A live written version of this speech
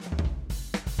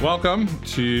Welcome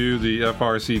to the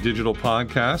FRC Digital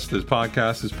Podcast. This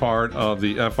podcast is part of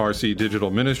the FRC Digital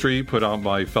Ministry put out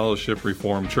by Fellowship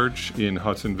Reformed Church in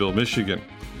Hudsonville, Michigan.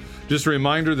 Just a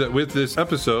reminder that with this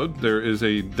episode, there is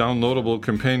a downloadable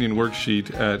companion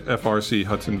worksheet at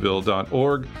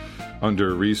frchudsonville.org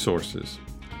under Resources.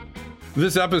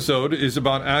 This episode is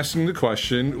about asking the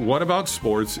question, what about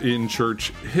sports in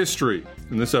church history?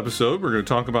 In this episode, we're going to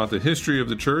talk about the history of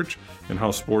the church and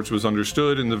how sports was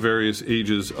understood in the various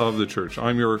ages of the church.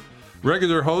 I'm your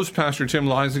regular host, Pastor Tim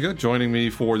Leisiga. Joining me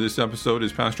for this episode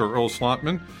is Pastor Earl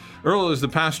Slotman. Earl is the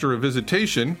pastor of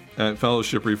visitation at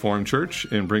Fellowship Reformed Church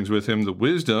and brings with him the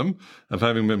wisdom of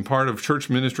having been part of church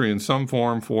ministry in some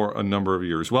form for a number of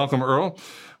years. Welcome, Earl.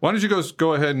 Why don't you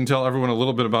go ahead and tell everyone a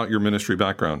little bit about your ministry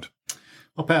background?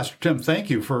 Well, Pastor Tim, thank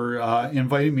you for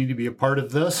inviting me to be a part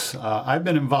of this. I've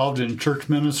been involved in church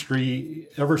ministry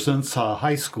ever since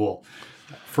high school.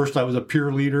 First, I was a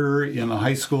peer leader in the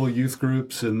high school youth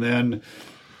groups, and then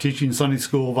teaching Sunday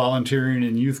school, volunteering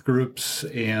in youth groups,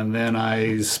 and then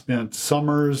I spent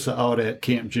summers out at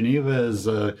Camp Geneva as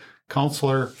a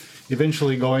counselor,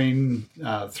 eventually going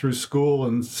through school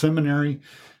and seminary,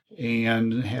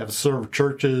 and have served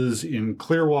churches in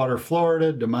Clearwater,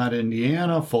 Florida, DeMotte,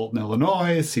 Indiana, Fulton,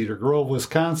 Illinois, Cedar Grove,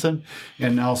 Wisconsin,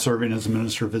 and now serving as a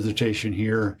minister of visitation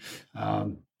here,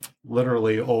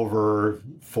 literally over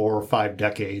 4 or 5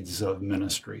 decades of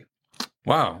ministry.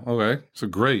 Wow. Okay. So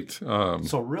great.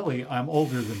 So really, I'm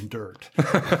older than dirt.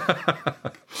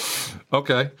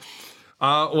 Okay.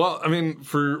 Well, I mean,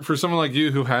 for someone like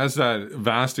you who has that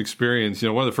vast experience,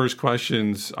 one of the first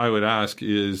questions I would ask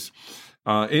is,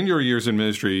 in your years in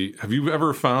ministry, have you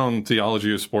ever found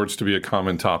theology of sports to be a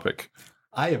common topic?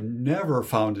 I have never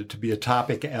found it to be a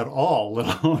topic at all,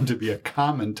 let alone to be a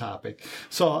common topic.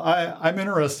 So I'm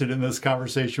interested in this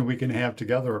conversation we can have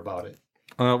together about it.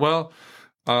 One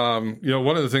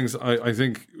of the things I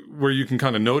think where you can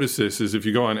kind of notice this is if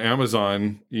you go on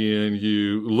Amazon and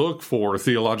you look for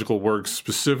theological works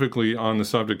specifically on the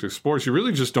subject of sports, you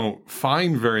really just don't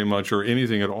find very much or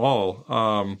anything at all.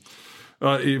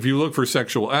 If you look for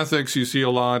sexual ethics, you see a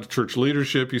lot. Church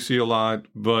leadership, you see a lot.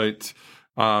 But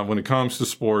when it comes to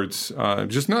sports,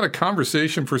 just not a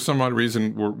conversation for some odd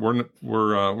reason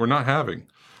we're not having.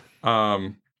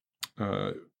 Well,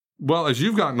 as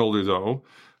you've gotten older, though,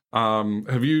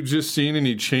 have you just seen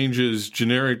any changes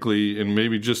generically in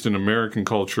maybe just in American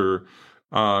culture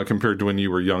compared to when you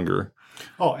were younger?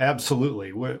 Oh, absolutely.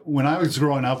 When I was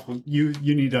growing up, you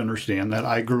need to understand that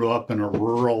I grew up in a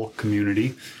rural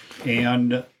community,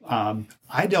 and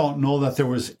I don't know that there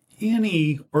was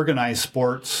any organized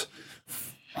sports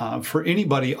for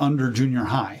anybody under junior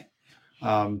high.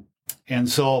 And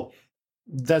so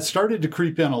that started to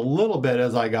creep in a little bit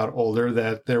as I got older,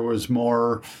 that there was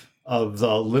more of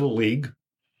the Little League,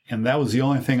 and that was the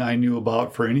only thing I knew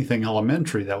about for anything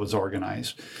elementary that was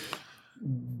organized.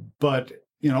 But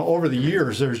over the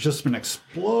years, there's just been an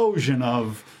explosion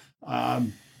of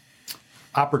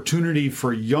opportunity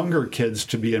for younger kids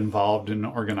to be involved in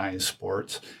organized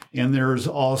sports. And there's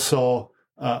also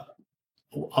a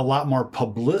lot more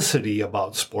publicity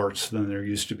about sports than there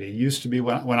used to be. It used to be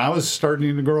when I was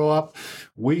starting to grow up,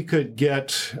 we could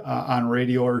get on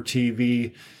radio or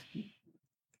TV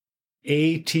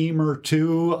a team or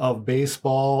two of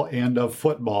baseball and of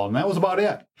football, and that was about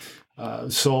it.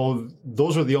 So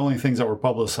those are the only things that were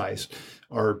publicized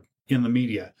or in the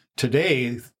media.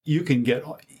 Today, you can get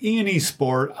any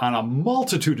sport on a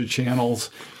multitude of channels,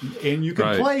 and you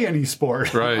can play any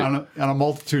sport on a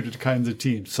multitude of kinds of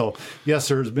teams. So, yes,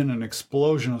 there's been an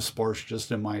explosion of sports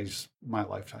just in my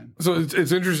lifetime. So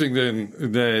it's interesting then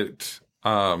that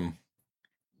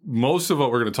most of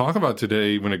what we're going to talk about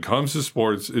today when it comes to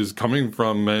sports is coming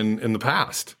from men in the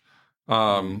past.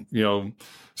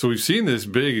 So we've seen this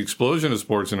big explosion of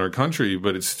sports in our country,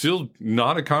 but it's still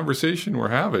not a conversation we're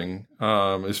having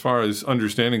as far as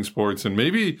understanding sports. And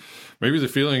maybe the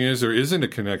feeling is there isn't a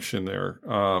connection there.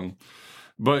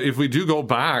 But if we do go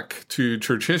back to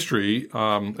church history,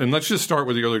 and let's just start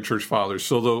with the early church fathers.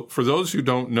 So for those who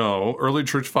don't know, early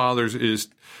church fathers is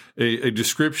a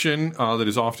description that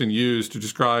is often used to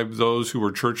describe those who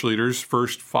were church leaders,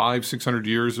 first 500-600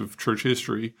 years of church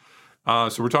history.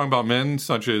 So we're talking about men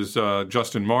such as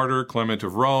Justin Martyr, Clement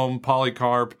of Rome,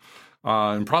 Polycarp,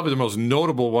 and probably the most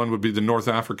notable one would be the North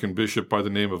African bishop by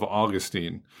the name of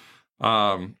Augustine.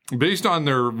 Based on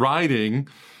their writing,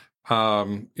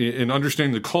 in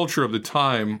understanding the culture of the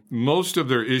time, most of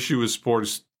their issue with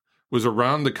sports was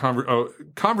around the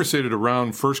conversated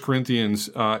around 1 Corinthians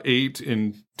 8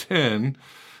 and 10.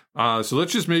 So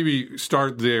let's just maybe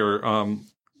start there.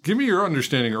 Give me your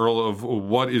understanding, Earl, of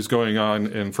what is going on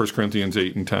in 1 Corinthians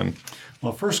 8 and 10.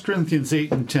 Well, 1 Corinthians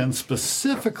 8 and 10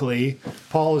 specifically,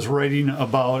 Paul is writing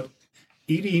about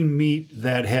eating meat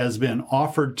that has been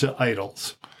offered to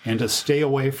idols and to stay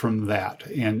away from that.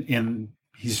 And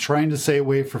he's trying to stay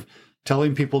away from,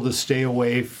 telling people to stay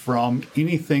away from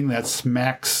anything that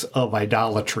smacks of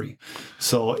idolatry.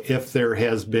 So if there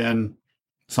has been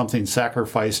something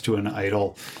sacrificed to an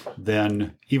idol,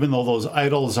 then even though those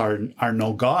idols are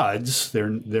no gods, they're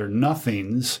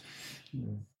nothings,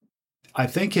 I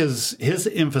think his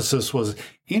emphasis was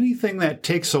anything that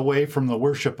takes away from the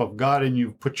worship of God and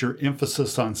you put your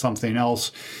emphasis on something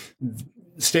else,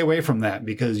 stay away from that,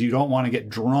 because you don't want to get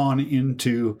drawn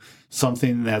into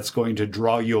something that's going to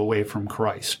draw you away from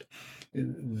Christ.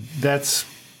 That's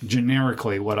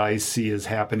generically what I see is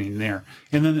happening there.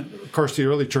 And then, of course, the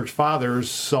early church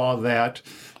fathers saw that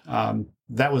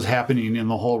that was happening in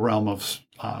the whole realm of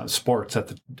sports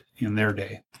in their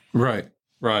day. Right.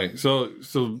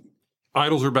 So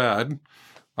idols are bad.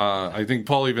 I think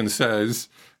Paul even says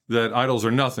that idols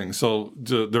are nothing. So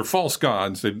they're false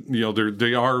gods.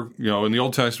 They are, in the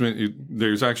Old Testament,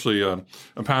 there's actually a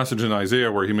passage in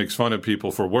Isaiah where he makes fun of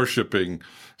people for worshiping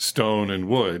stone and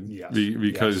wood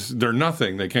because they're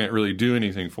nothing. They can't really do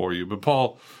anything for you. But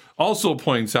Paul also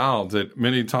points out that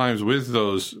many times with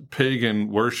those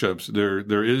pagan worships,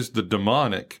 there is the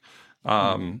demonic.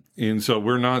 And so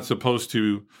we're not supposed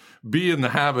to be in the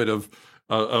habit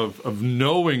of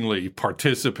knowingly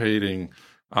participating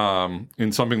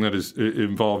in something that is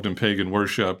involved in pagan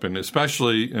worship, and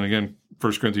especially, and again,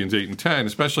 1 Corinthians 8 and 10,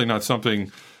 especially not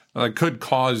something that could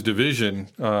cause division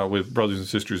with brothers and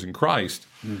sisters in Christ.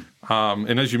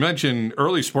 And as you mentioned,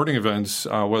 early sporting events,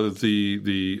 whether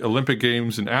the Olympic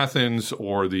Games in Athens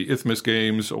or the Isthmus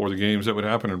Games or the games that would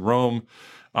happen in Rome,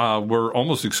 were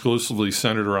almost exclusively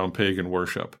centered around pagan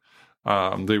worship.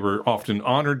 They were often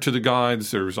honored to the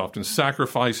gods. There was often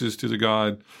sacrifices to the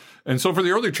god. And so for the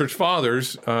early church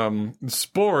fathers,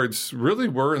 sports really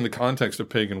were in the context of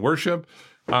pagan worship.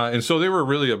 And so they were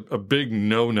really a big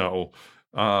no-no.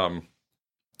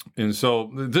 And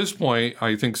so at this point,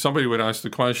 I think somebody would ask the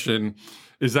question,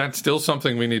 is that still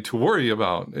something we need to worry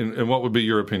about? And what would be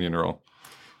your opinion, Earl?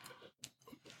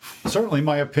 Certainly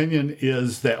my opinion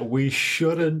is that we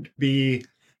shouldn't be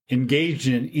engaged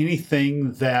in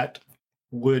anything that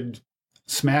would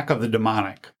smack of the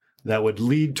demonic, that would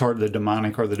lead toward the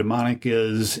demonic, or the demonic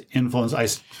is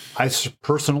influenced. I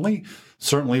personally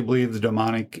certainly believe the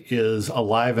demonic is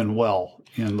alive and well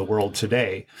in the world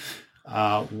today.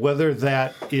 Whether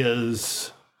that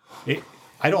is,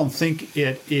 I don't think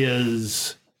it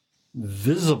is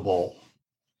visible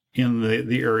in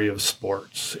the area of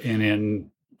sports and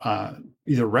in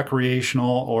either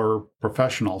recreational or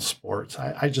professional sports.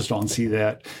 I just don't see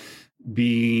that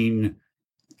being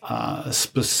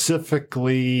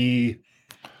specifically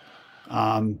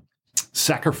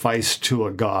sacrificed to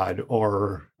a god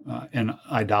or an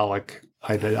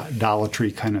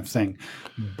idolatry kind of thing.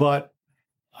 But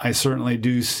I certainly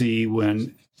do see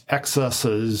when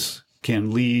excesses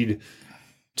can lead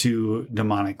to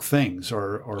demonic things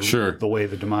or Sure. the way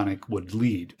the demonic would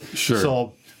lead. Sure.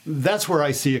 So that's where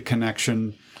I see a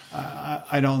connection.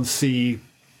 I don't see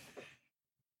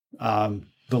the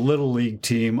Little League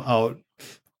team out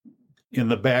in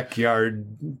the backyard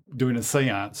doing a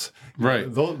seance.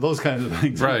 Right. Those kinds of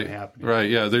things aren't happening. Right.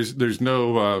 Yeah. There's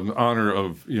no honor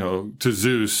of, to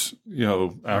Zeus,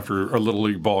 after a Little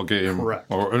League ball game.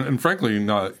 Correct. And frankly,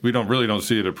 we don't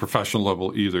see it at a professional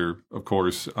level either, of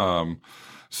course.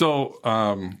 So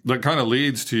that kind of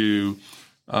leads to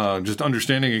just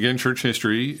understanding, again, church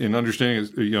history and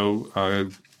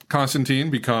understanding, Constantine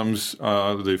becomes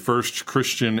the first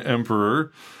Christian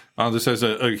emperor. This has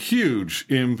a huge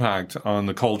impact on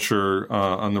the culture,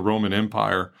 on the Roman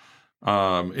Empire.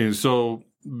 And so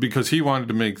because he wanted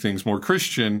to make things more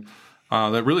Christian,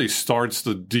 that really starts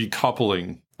the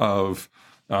decoupling of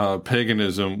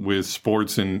paganism with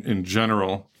sports in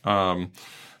general.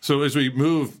 So as we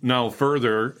move now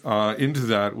further into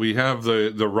that, we have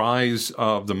the rise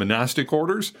of the monastic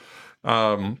orders,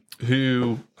 who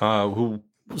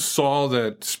saw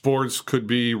that sports could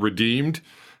be redeemed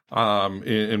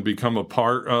and become a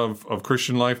part of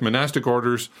Christian life. Monastic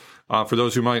orders, for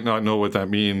those who might not know what that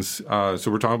means, so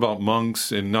we're talking about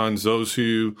monks and nuns, those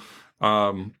who,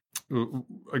 I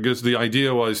guess the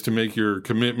idea was to make your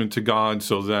commitment to God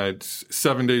so that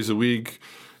 7 days a week,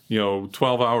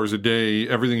 12 hours a day,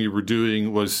 everything you were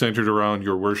doing was centered around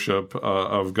your worship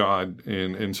of God.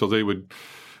 And so they would,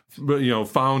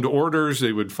 found orders,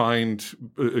 they would find,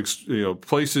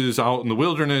 places out in the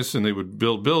wilderness, and they would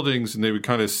build buildings, and they would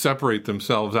kind of separate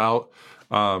themselves out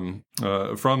from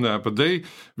that. But they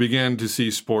began to see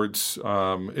sports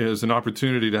as an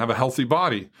opportunity to have a healthy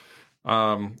body.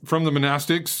 From the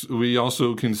monastics, we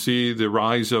also can see the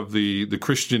rise of the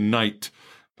Christian knight,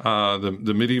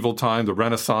 the medieval time, the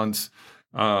Renaissance,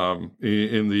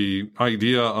 in the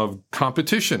idea of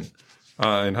competition.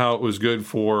 And how it was good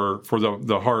for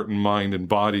the heart and mind and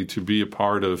body to be a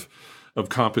part of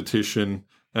competition.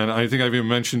 And I think I've even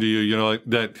mentioned to you, like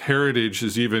that heritage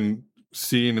is even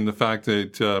seen in the fact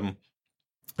that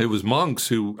it was monks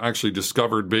who actually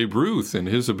discovered Babe Ruth and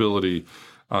his ability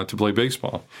to play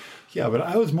baseball. Yeah, but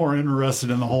I was more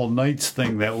interested in the whole knights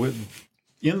thing, that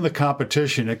in the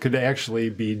competition, it could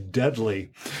actually be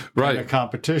deadly in a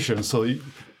competition. So you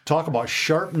talk about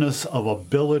sharpness of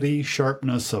ability,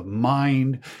 sharpness of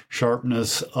mind,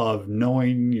 sharpness of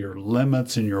knowing your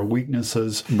limits and your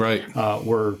weaknesses. Right.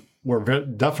 Were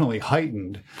definitely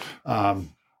heightened,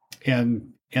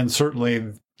 and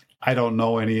certainly I don't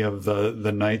know any of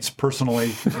the knights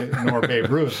personally, nor Babe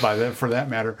Ruth for that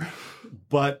matter,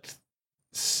 but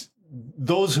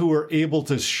those who were able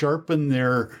to sharpen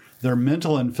their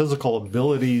mental and physical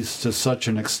abilities to such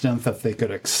an extent that they could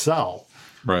excel,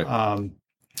 right.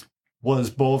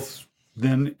 Was both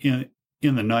then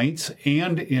in the Knights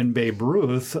and in Babe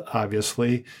Ruth,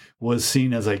 obviously, was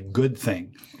seen as a good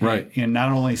thing. Right. And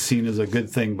not only seen as a good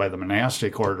thing by the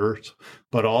monastic orders,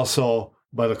 but also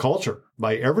by the culture,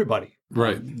 by everybody.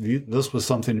 Right. This was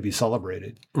something to be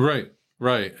celebrated. Right.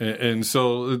 Right. And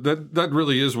so that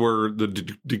really is where the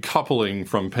decoupling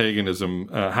from paganism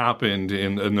happened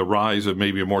in the rise of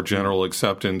maybe a more general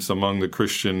acceptance among the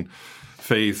Christian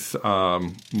faith,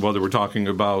 whether we're talking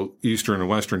about Eastern and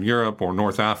Western Europe or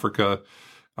North Africa,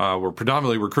 where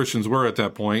Christians were at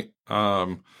that point.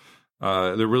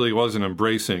 There really was an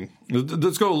embracing.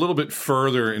 Let's go a little bit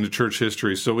further into church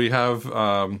history. So we have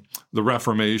the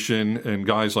Reformation and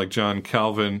guys like John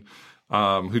Calvin,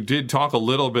 who did talk a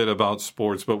little bit about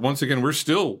sports. But once again, we're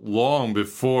still long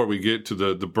before we get to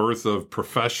the birth of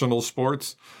professional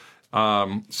sports.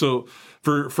 So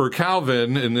for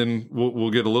Calvin, and then we'll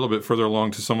get a little bit further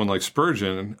along to someone like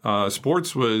Spurgeon,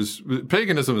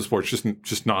 paganism and sports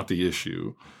just not the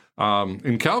issue.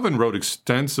 And Calvin wrote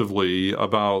extensively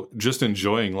about just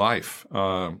enjoying life.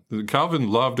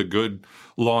 Calvin loved a good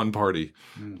lawn party.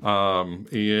 And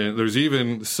there's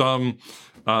even some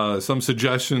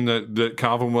suggestion that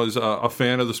Calvin was a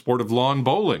fan of the sport of lawn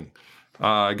bowling.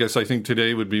 I think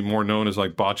today would be more known as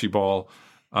like bocce ball.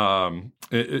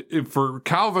 For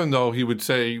Calvin, though, he would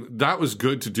say that was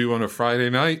good to do on a Friday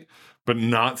night, but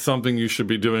not something you should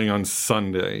be doing on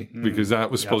Sunday, because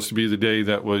that was supposed to be the day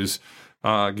that was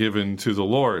given to the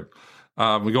Lord.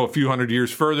 We go a few hundred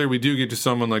years further, we do get to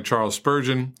someone like Charles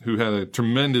Spurgeon, who had a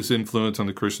tremendous influence on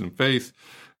the Christian faith,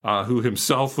 who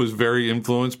himself was very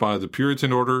influenced by the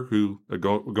Puritan order, who,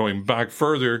 going back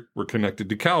further, were connected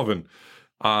to Calvin.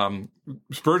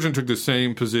 Spurgeon took the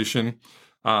same position.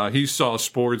 He saw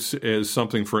sports as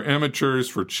something for amateurs,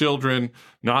 for children,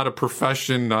 not a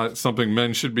profession, not something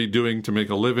men should be doing to make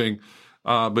a living.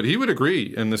 But he would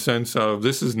agree in the sense of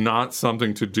this is not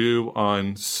something to do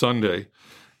on Sunday.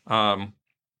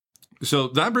 So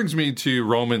that brings me to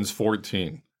Romans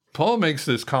 14. Paul makes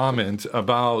this comment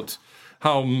about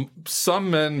how some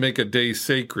men make a day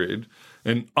sacred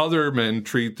and other men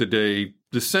treat the day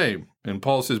the same. And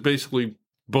Paul says basically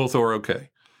both are okay.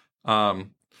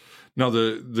 Now,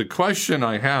 the question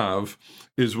I have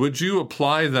is, would you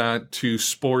apply that to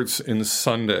sports in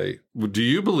Sunday? Do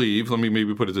you believe, let me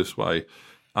maybe put it this way,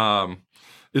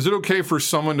 is it okay for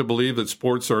someone to believe that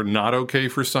sports are not okay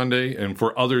for Sunday and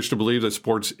for others to believe that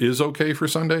sports is okay for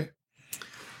Sunday?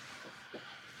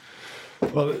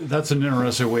 Well, that's an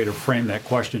interesting way to frame that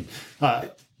question.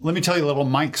 Let me tell you a little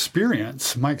my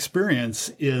experience. My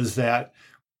experience is that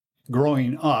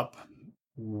growing up,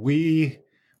 we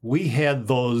had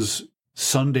those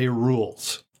Sunday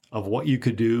rules of what you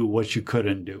could do, what you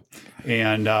couldn't do.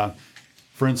 And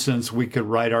for instance, we could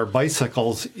ride our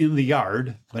bicycles in the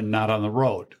yard, but not on the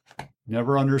road.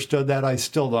 Never understood that. I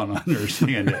still don't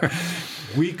understand it.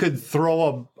 We could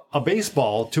throw a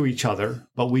baseball to each other,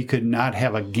 but we could not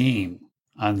have a game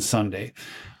on Sunday.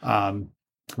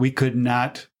 We could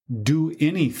not do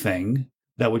anything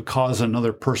that would cause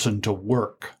another person to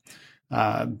work.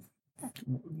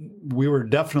 We were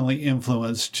definitely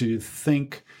influenced to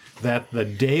think that the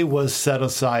day was set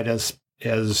aside as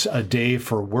a day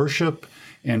for worship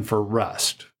and for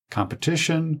rest.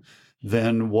 Competition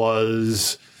then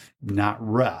was not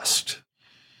rest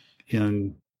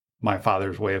in my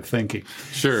father's way of thinking.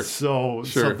 Sure. So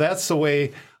that's the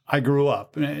way I grew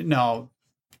up. Now,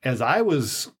 as I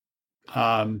was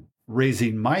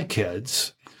raising my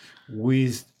kids,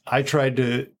 we I tried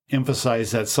to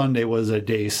emphasize that Sunday was a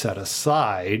day set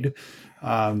aside,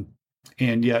 and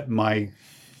yet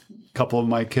couple of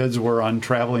my kids were on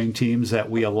traveling teams that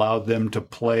we allowed them to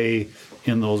play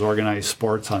in those organized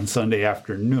sports on Sunday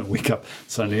afternoon. We kept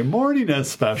Sunday morning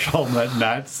as special, but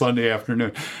not Sunday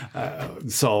afternoon.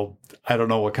 So I don't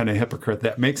know what kind of hypocrite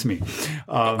that makes me.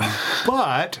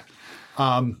 But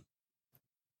I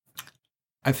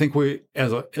think we,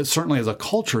 certainly as a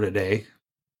culture today,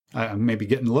 I may be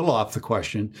getting a little off the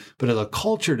question, but as a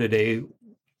culture today,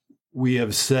 we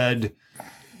have said,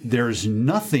 there's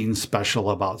nothing special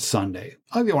about Sunday.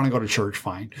 If you want to go to church,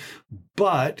 fine.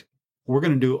 But we're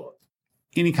going to do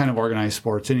any kind of organized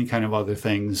sports, any kind of other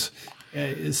things.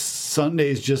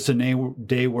 Sunday is just a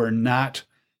day we're not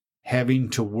having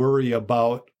to worry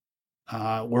about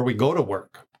where we go to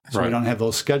work. So Right. we don't have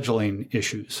those scheduling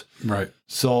issues. Right.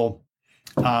 So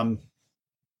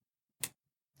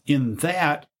in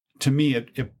that, to me,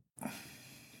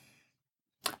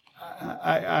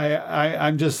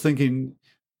 I'm just thinking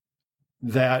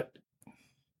that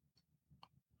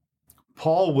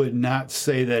Paul would not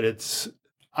say that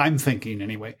I'm thinking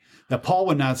anyway, that Paul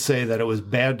would not say that it was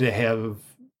bad to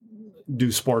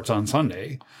do sports on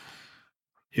Sunday.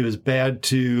 It is bad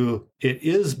to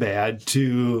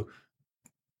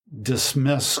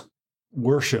dismiss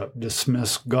worship,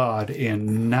 dismiss God,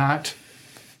 and not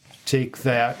take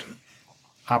that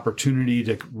opportunity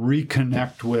to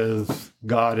reconnect with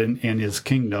God and his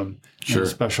kingdom in a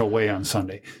special way on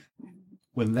Sunday.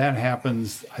 When that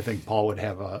happens, I think Paul would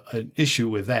have an issue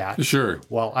with that. Sure.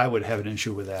 While I would have an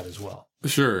issue with that as well.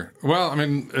 Sure. Well, I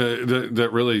mean, that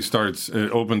really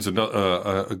opens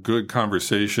a good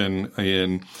conversation.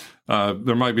 And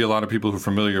there might be a lot of people who are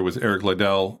familiar with Eric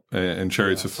Liddell and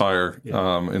Chariots of Fire,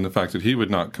 and the fact that he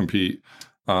would not compete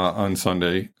on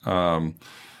Sunday.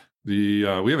 We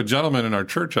have a gentleman in our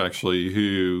church, actually,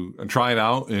 who tried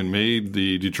out and made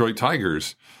the Detroit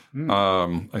Tigers,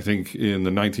 I think in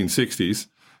the 1960s.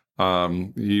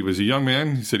 He was a young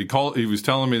man. He said he was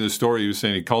telling me the story. He was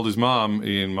saying he called his mom,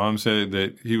 and mom said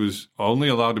that he was only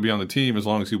allowed to be on the team as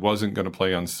long as he wasn't going to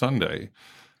play on Sunday.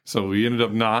 So he ended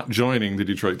up not joining the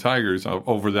Detroit Tigers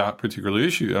over that particular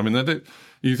issue. I mean,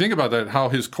 you think about that, how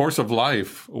his course of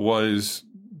life was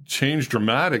changed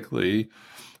dramatically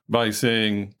by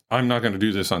saying, I'm not going to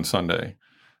do this on Sunday.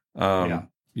 But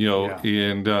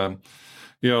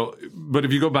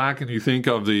if you go back and you think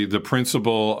of the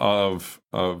principle of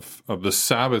the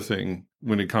Sabbathing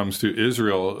when it comes to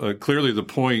Israel, clearly the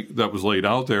point that was laid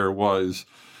out there was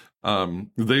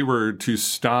they were to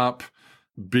stop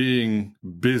being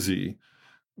busy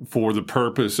for the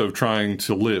purpose of trying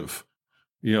to live.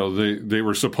 They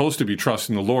were supposed to be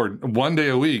trusting the Lord. One day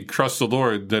a week, trust the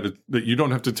Lord that you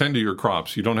don't have to tend to your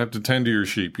crops. You don't have to tend to your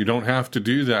sheep. You don't have to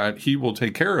do that. He will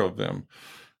take care of them.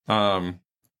 And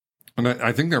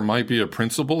I think there might be a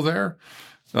principle there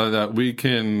that we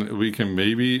can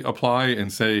maybe apply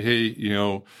and say, hey,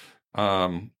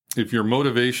 if your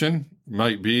motivation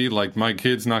might be like, my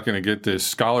kid's not going to get this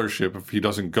scholarship if he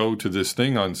doesn't go to this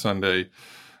thing on Sunday,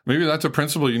 maybe that's a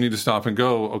principle you need to stop and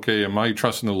go, okay, am I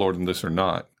trusting the Lord in this or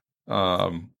not?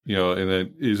 And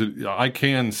then I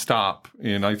can stop.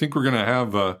 And I think we're going to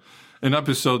have an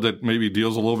episode that maybe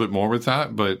deals a little bit more with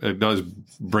that, but it does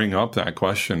bring up that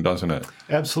question, doesn't it?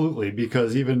 Absolutely,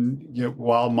 because even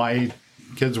while my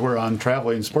kids were on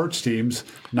traveling sports teams,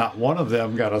 not one of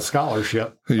them got a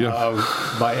scholarship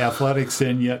by athletics,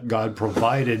 and yet God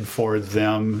provided for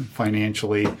them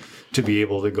financially to be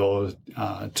able to go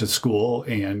to school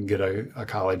and get a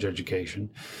college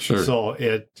education. Sure. So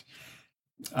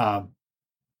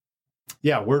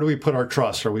where do we put our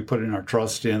trust? Are we putting our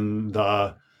trust in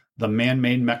the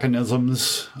man-made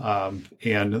mechanisms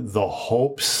and the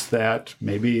hopes that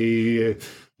maybe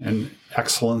an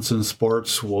excellence in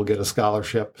sports will get a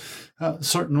scholarship?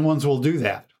 Certain ones will do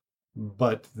that.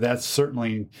 But that's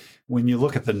certainly, when you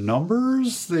look at the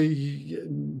numbers, less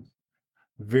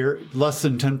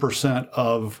than 10%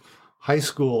 of high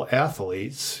school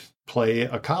athletes play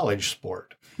a college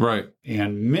sport. Right.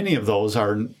 And many of those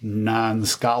are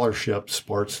non-scholarship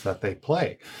sports that they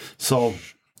play. So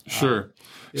sure.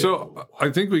 So I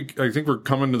think we're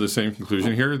coming to the same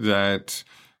conclusion here, that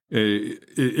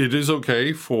it is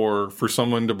okay for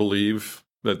someone to believe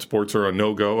that sports are a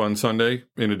no-go on Sunday,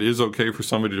 and it is okay for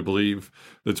somebody to believe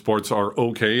that sports are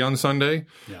okay on Sunday.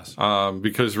 Yes.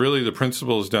 Because really the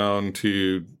principle is down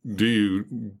to, do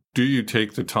you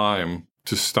take the time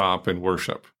to stop and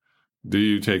worship? Do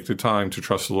you take the time to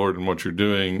trust the Lord in what you're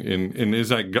doing? And is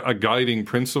that a guiding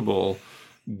principle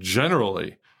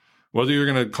generally? Whether you're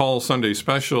going to call Sunday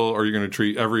special or you're going to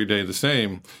treat every day the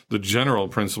same, the general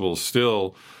principle is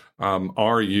still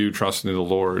Are you trusting in the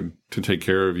Lord to take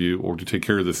care of you or to take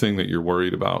care of the thing that you're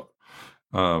worried about?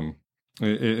 I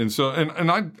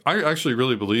actually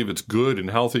really believe it's good and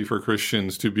healthy for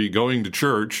Christians to be going to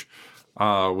church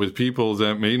with people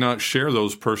that may not share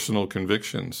those personal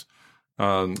convictions.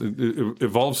 It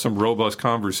involves some robust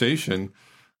conversation,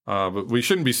 but we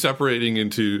shouldn't be separating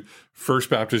into First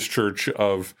Baptist Church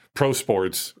of pro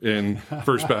sports and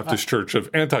First Baptist Church of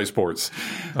anti-sports.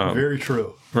 Very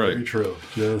true. Right. Very true.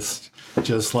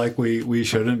 Just like we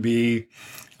shouldn't be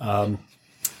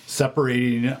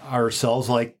separating ourselves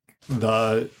like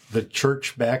the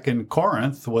church back in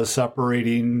Corinth was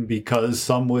separating because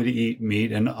some would eat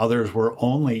meat and others were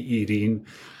only eating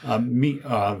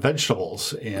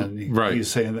vegetables. And right. He's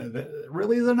saying that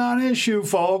really is a non-issue,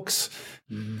 folks.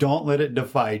 Don't let it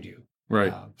divide you.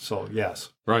 Right. So, yes.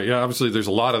 Right. Yeah. Obviously, there's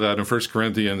a lot of that in 1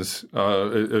 Corinthians,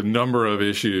 a number of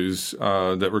issues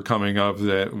that were coming up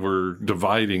that were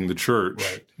dividing the church.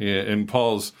 Right. And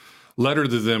Paul's letter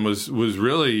to them was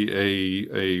really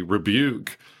a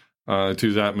rebuke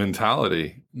to that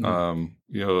mentality,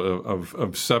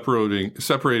 of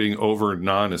separating over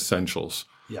non-essentials.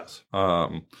 Yes.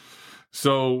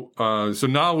 So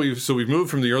now we've moved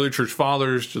from the early church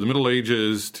fathers to the Middle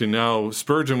Ages to now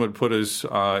Spurgeon would put us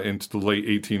into the late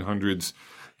 1800s,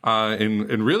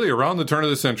 and really around the turn of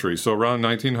the century. So around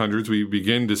 1900s, we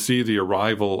begin to see the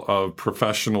arrival of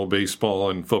professional baseball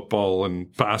and football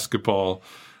and basketball,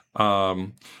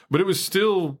 but it was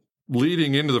still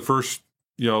leading into the first,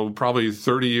 probably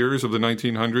 30 years of the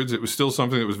 1900s. It was still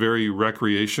something that was very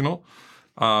recreational.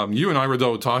 You and I were,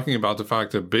 though, talking about the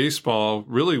fact that baseball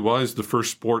really was the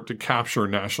first sport to capture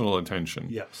national attention.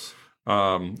 Yes.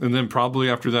 And then probably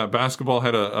after that, basketball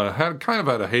had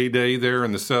a heyday there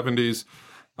in the 70s.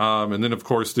 And then, of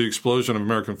course, the explosion of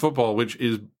American football, which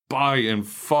is by and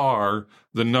far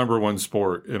the number one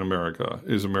sport in America,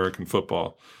 is American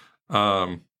football.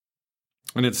 And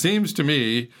it seems to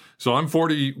me, so I'm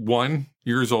 41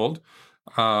 years old.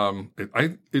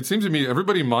 It seems to me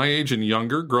everybody my age and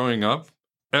younger growing up,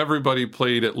 everybody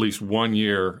played at least 1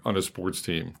 year on a sports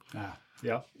team.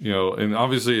 Yeah. And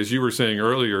obviously, as you were saying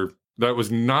earlier, that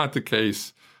was not the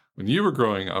case when you were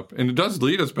growing up. And it does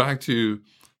lead us back to,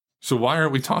 so why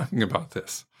aren't we talking about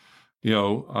this?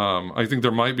 I think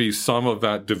there might be some of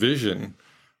that division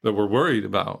that we're worried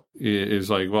about is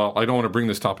like, well, I don't want to bring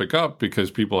this topic up because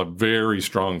people have very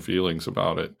strong feelings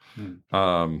about it.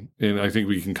 And I think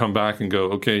we can come back and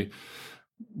go, okay,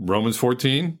 Romans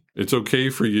 14, it's okay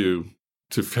for you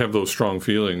to have those strong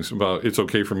feelings about it's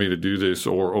okay for me to do this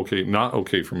or okay, not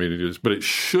okay for me to do this, but it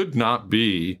should not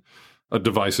be a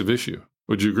divisive issue.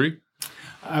 Would you agree?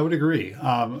 I would agree.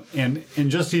 And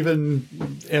just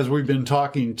even as we've been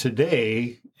talking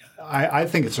today, I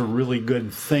think it's a really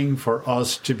good thing for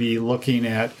us to be looking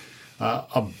at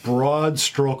a broad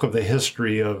stroke of the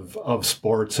history of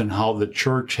sports and how the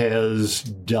church has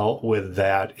dealt with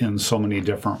that in so many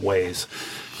different ways.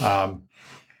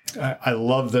 I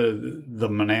love the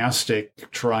monastic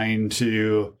trying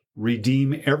to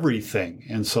redeem everything,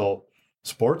 and so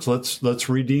sports. Let's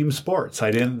redeem sports.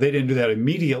 They didn't do that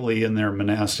immediately in their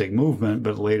monastic movement,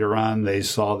 but later on they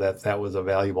saw that was a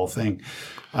valuable thing.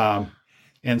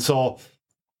 And so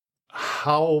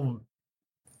how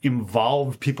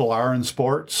involved people are in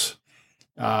sports,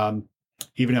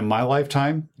 even in my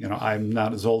lifetime, I'm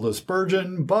not as old as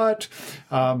Spurgeon, but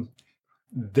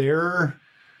there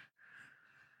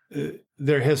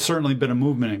has certainly been a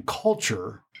movement in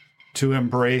culture to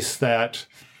embrace that.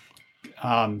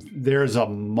 There's a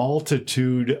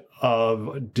multitude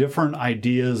of different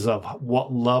ideas of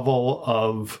what level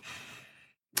of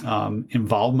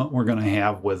involvement we're going to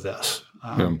have with this.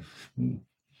 And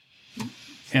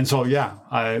so,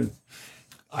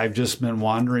 I've just been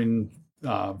wandering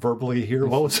verbally here.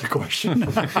 What was the question?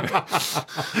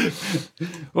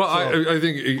 Well, I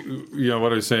think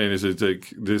what I was saying is it's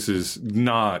like this is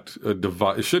not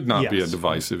it should not be a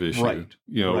divisive issue. Right.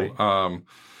 Right.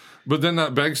 But then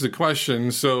that begs the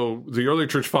question. So the early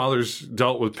church fathers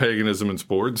dealt with paganism in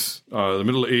sports. The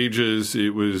Middle Ages,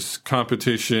 it was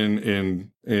competition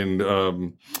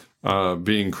and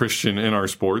being Christian in our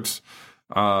sports.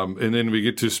 And then we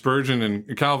get to Spurgeon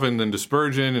and Calvin, then to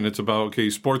Spurgeon, and it's about, okay,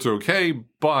 sports are okay,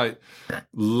 but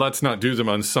let's not do them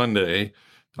on Sunday.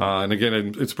 And again,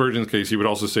 in Spurgeon's case, he would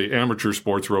also say amateur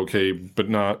sports were okay, but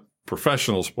not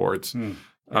professional sports.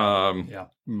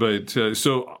 But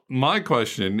so my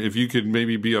question, if you could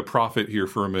maybe be a prophet here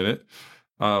for a minute,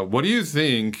 what do you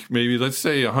think, maybe let's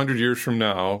say 100 years from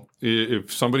now,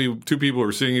 if two people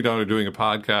are sitting down and doing a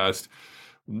podcast,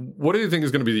 what do you think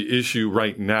is going to be the issue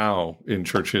right now in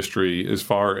church history as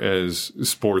far as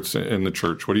sports and the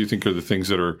church? What do you think are the things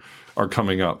that are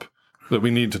coming up that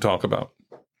we need to talk about?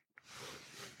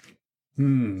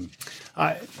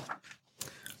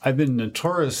 I've been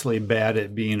notoriously bad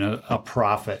at being a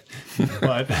prophet,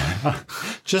 but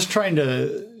just trying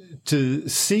to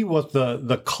see what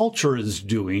the culture is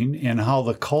doing and how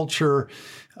the culture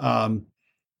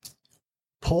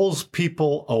pulls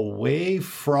people away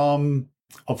from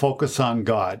a focus on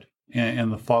God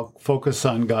and the focus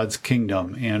on God's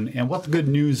kingdom and what the good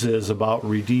news is about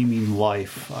redeeming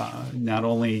life, not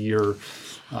only your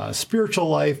spiritual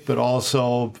life, but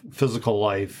also physical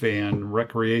life and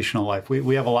recreational life.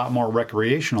 We have a lot more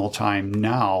recreational time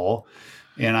now,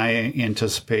 and I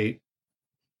anticipate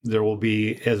there will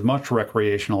be as much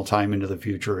recreational time into the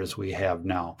future as we have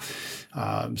now.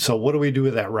 So what do we do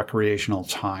with that recreational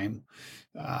time?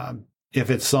 If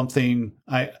it's something,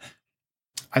 I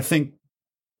think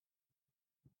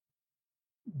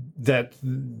that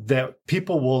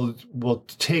people will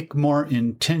take more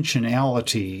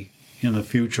intentionality in the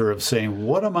future of saying,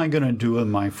 what am I going to do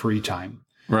in my free time?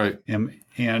 Right.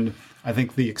 And I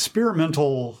think the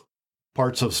experimental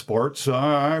parts of sports,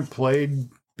 I played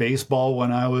baseball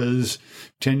when I was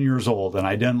 10 years old and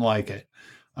I didn't like it.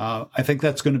 I think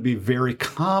that's going to be very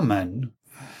common.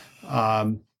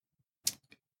 And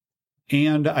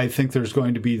I think there's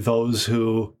going to be those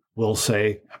who will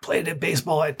say, I played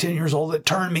baseball at 10 years old. It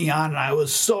turned me on and I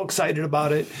was so excited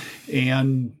about it.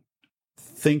 And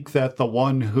think that the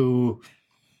one who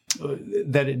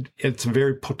it's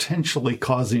very potentially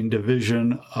causing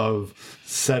division of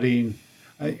setting.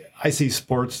 I see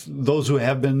sports, those who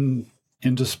have been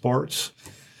into sports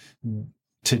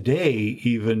today,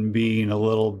 even being a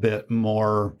little bit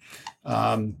more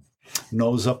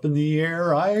nose up in the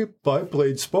air. I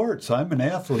played sports. I'm an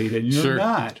athlete, and you're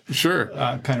not. Sure.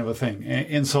 Kind of a thing.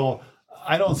 And so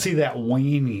I don't see that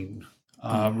waning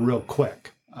real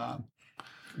quick.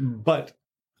 But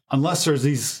unless there's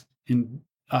these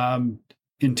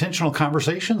intentional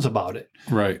conversations about it.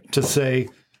 Right. To say,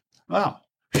 wow,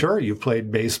 sure, you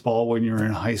played baseball when you were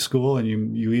in high school and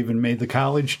you even made the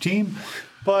college team,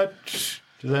 but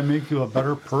does that make you a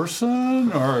better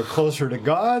person or closer to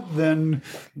God than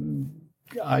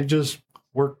I just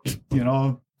worked,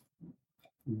 doing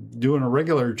a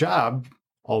regular job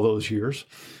all those years?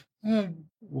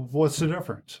 What's the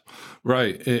difference?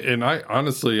 Right. And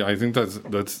I think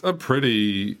that's a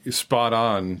pretty spot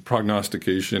on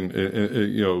prognostication,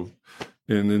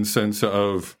 in the sense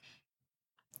of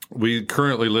we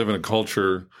currently live in a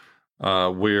culture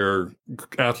where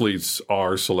athletes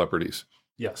are celebrities.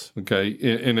 Yes. Okay.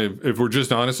 And if we're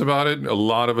just honest about it, a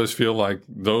lot of us feel like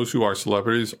those who are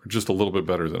celebrities are just a little bit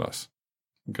better than us.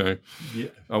 Okay. Yeah.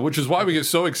 Which is why we get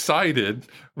so excited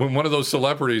when one of those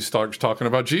celebrities starts talking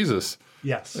about Jesus.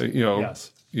 Yes.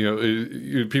 Yes.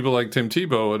 People like Tim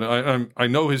Tebow, and I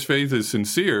know his faith is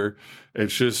sincere.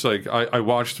 It's just like I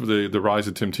watched the rise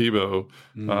of Tim Tebow,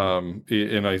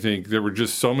 and I think there were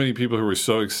just so many people who were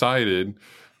so excited,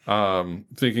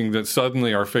 thinking that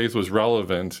suddenly our faith was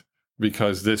relevant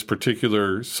because this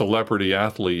particular celebrity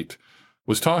athlete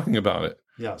was talking about it.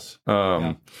 Yes.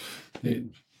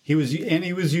 He was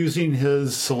using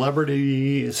his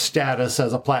celebrity status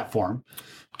as a platform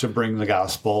to bring the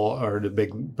gospel or to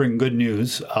bring good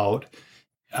news out.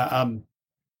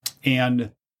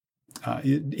 And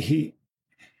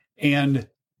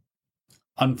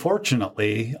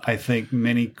unfortunately, I think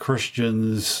many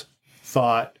Christians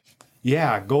thought,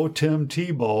 yeah, go Tim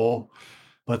Tebow,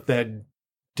 but that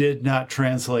did not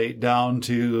translate down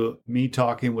to me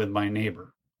talking with my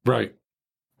neighbor. Right.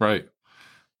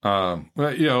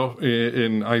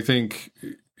 And I think,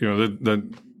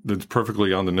 that's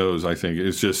perfectly on the nose. I think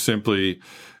it's just simply,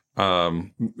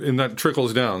 and that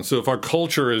trickles down. So if our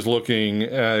culture is looking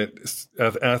at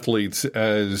athletes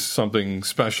as something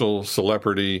special,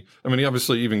 celebrity,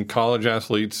 obviously even college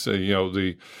athletes,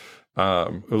 a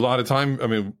lot of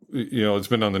time, it's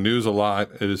been on the news a lot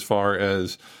as far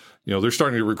as, they're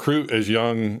starting to recruit as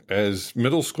young as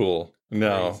middle school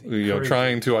now, Crazy.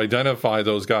 Trying to identify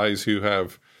those guys who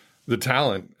have the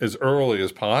talent as early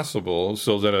as possible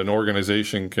so that an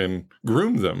organization can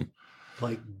groom them.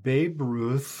 Like Babe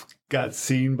Ruth got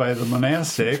seen by the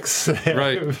monastics.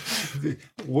 Right.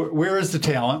 Where is the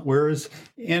talent?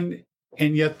 And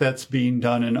yet that's being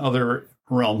done in other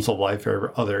realms of life,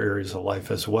 or other areas of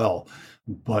life as well.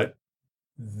 But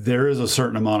there is a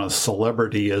certain amount of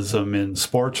celebrityism in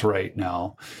sports right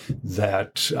now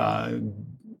that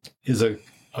is a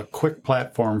quick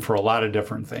platform for a lot of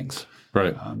different things.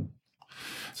 Right.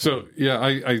 So, yeah,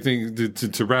 I think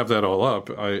to wrap that all up,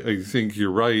 I think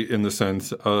you're right in the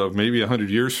sense of maybe 100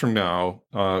 years from now,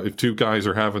 if two guys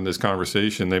are having this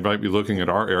conversation, they might be looking at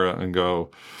our era and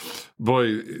go,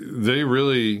 boy, they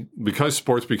really, because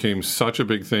sports became such a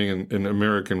big thing in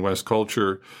American West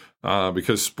culture,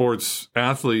 because sports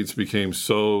athletes became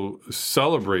so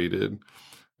celebrated,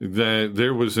 that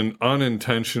there was an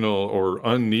unintentional or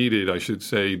unneeded, I should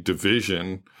say,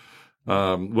 division.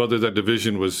 Whether that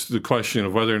division was the question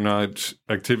of whether or not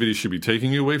activities should be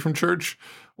taking you away from church,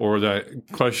 or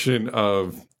that question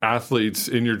of athletes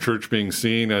in your church being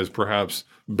seen as perhaps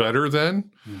better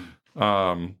than,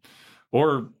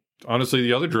 or honestly,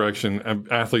 the other direction,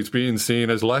 athletes being seen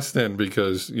as less than,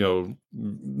 because,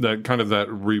 that kind of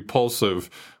that repulsive,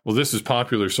 well, this is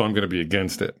popular, so I'm going to be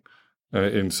against it.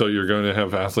 And so you're going to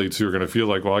have athletes who are going to feel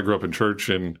like, well, I grew up in church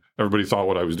and everybody thought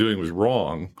what I was doing was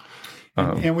wrong.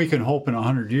 And we can hope in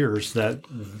 100 years that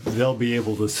they'll be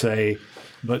able to say,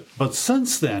 but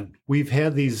since then, we've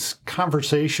had these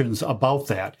conversations about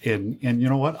that. And you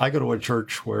know what? I go to a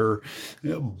church where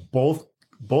both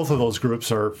of those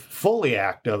groups are fully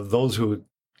active, those who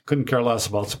couldn't care less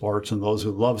about sports and those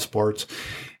who love sports.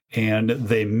 And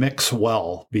they mix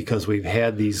well because we've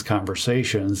had these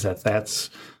conversations that's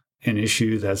an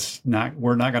issue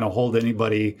we're not going to hold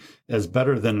anybody as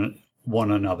better than one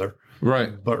another.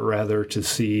 Right. But rather to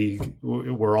see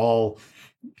we're all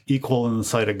equal in the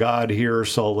sight of God here.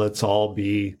 So let's all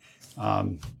be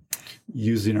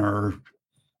using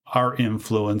our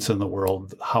influence in the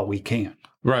world how we can.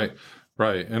 Right.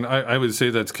 Right. And I would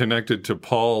say that's connected to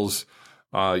Paul's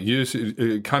use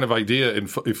kind of idea in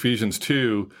Ephesians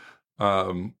 2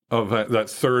 of that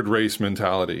third race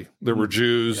mentality. There were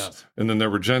Jews, yes, and then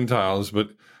there were Gentiles, but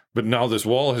now this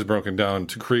wall has broken down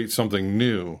to create something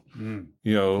new,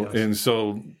 yes. And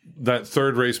so that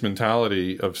third race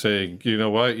mentality of saying, you know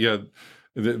what, yeah,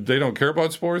 they don't care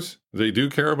about sports. They do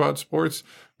care about sports,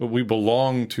 but we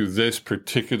belong to this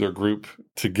particular group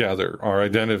together. Our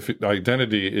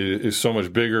identity is so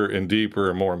much bigger and deeper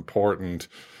and more important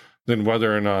than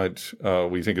whether or not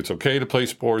we think it's okay to play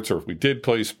sports, or if we did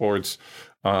play sports,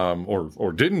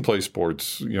 or didn't play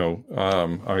sports.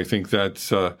 I think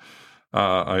that's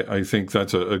I think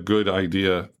that's a good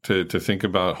idea to think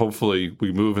about. Hopefully,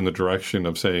 we move in the direction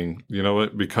of saying, you know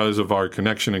what, because of our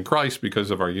connection in Christ, because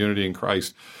of our unity in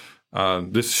Christ,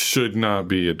 this should not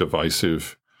be a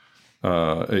divisive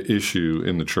issue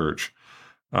in the church.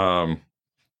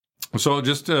 So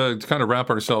just to kind of wrap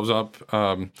ourselves up,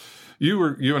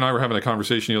 you and I were having a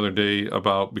conversation the other day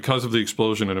about, because of the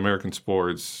explosion in American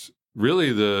sports,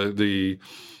 really the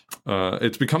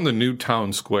it's become the new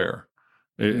town square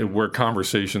where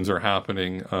conversations are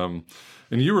happening. And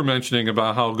you were mentioning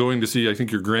about how going to see, I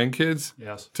think, your grandkids,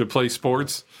 yes, to play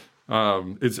sports,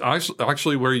 it's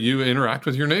actually where you interact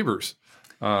with your neighbors,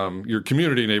 your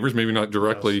community neighbors, maybe not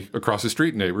directly, yes, across the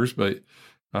street neighbors, but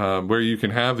where you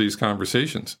can have these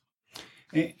conversations.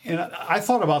 And I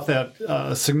thought about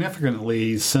that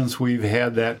significantly since we've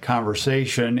had that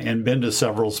conversation and been to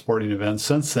several sporting events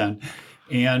since then.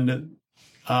 And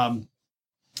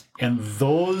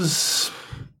those,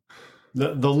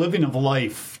 the living of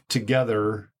life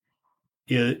together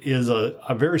is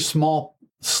a very small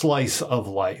slice of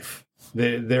life.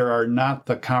 There are not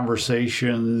the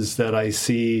conversations that I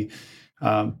see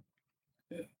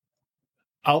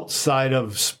outside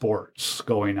of sports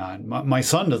going on. My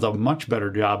son does a much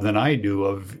better job than I do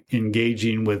of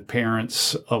engaging with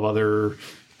parents of other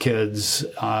kids,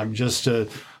 just to,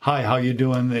 hi, how you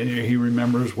doing? He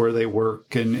remembers where they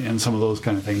work and some of those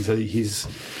kind of things.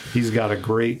 He's got a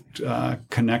great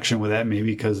connection with that, maybe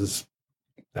because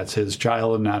that's his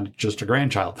child and not just a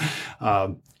grandchild.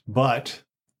 But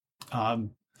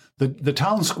the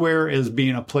town square is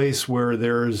being a place where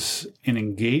there's an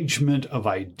engagement of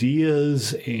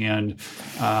ideas and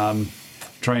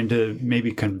trying to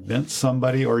maybe convince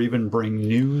somebody or even bring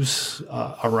news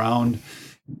around.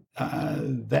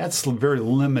 That's very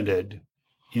limited.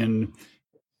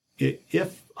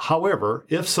 However,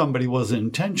 if somebody was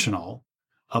intentional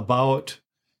about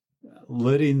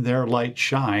letting their light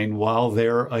shine while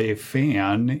they're a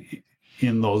fan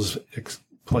in those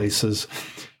places,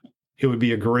 it would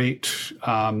be a great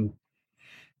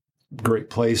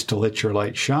place to let your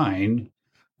light shine,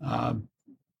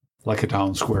 like a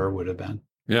town square would have been.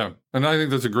 Yeah, and I think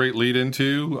that's a great lead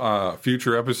into a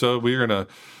future episode. We're going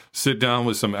to sit down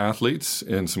with some athletes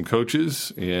and some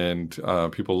coaches and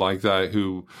people like that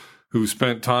who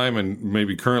spent time and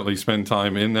maybe currently spend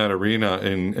time in that arena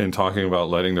and talking about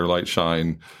letting their light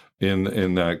shine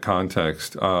in that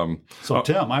context. So,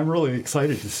 Tim, I'm really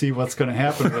excited to see what's going to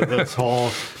happen with this whole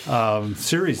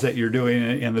series that you're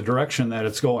doing and the direction that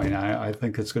it's going. I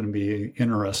think it's going to be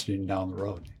interesting down the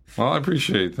road. Well, I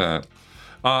appreciate that.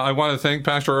 I want to thank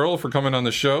Pastor Earl for coming on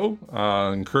the show.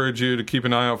 Encourage you to keep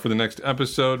an eye out for the next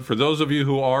episode. For those of you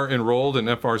who are enrolled in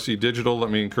FRC Digital,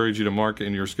 let me encourage you to mark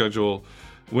in your schedule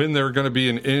when they're going to be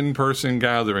an in-person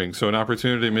gathering. So an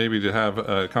opportunity maybe to have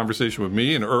a conversation with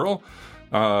me and Earl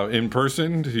in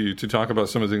person to talk about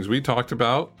some of the things we talked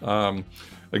about.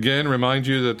 Again, remind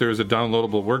you that there's a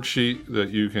downloadable worksheet that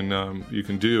you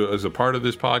can do as a part of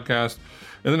this podcast.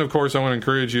 And then, of course, I want to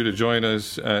encourage you to join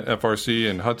us at FRC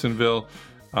in Hudsonville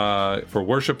for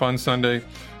worship on Sunday.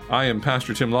 I am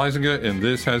Pastor Tim Leisinger, and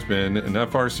this has been an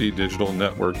FRC Digital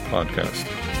Network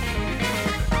podcast.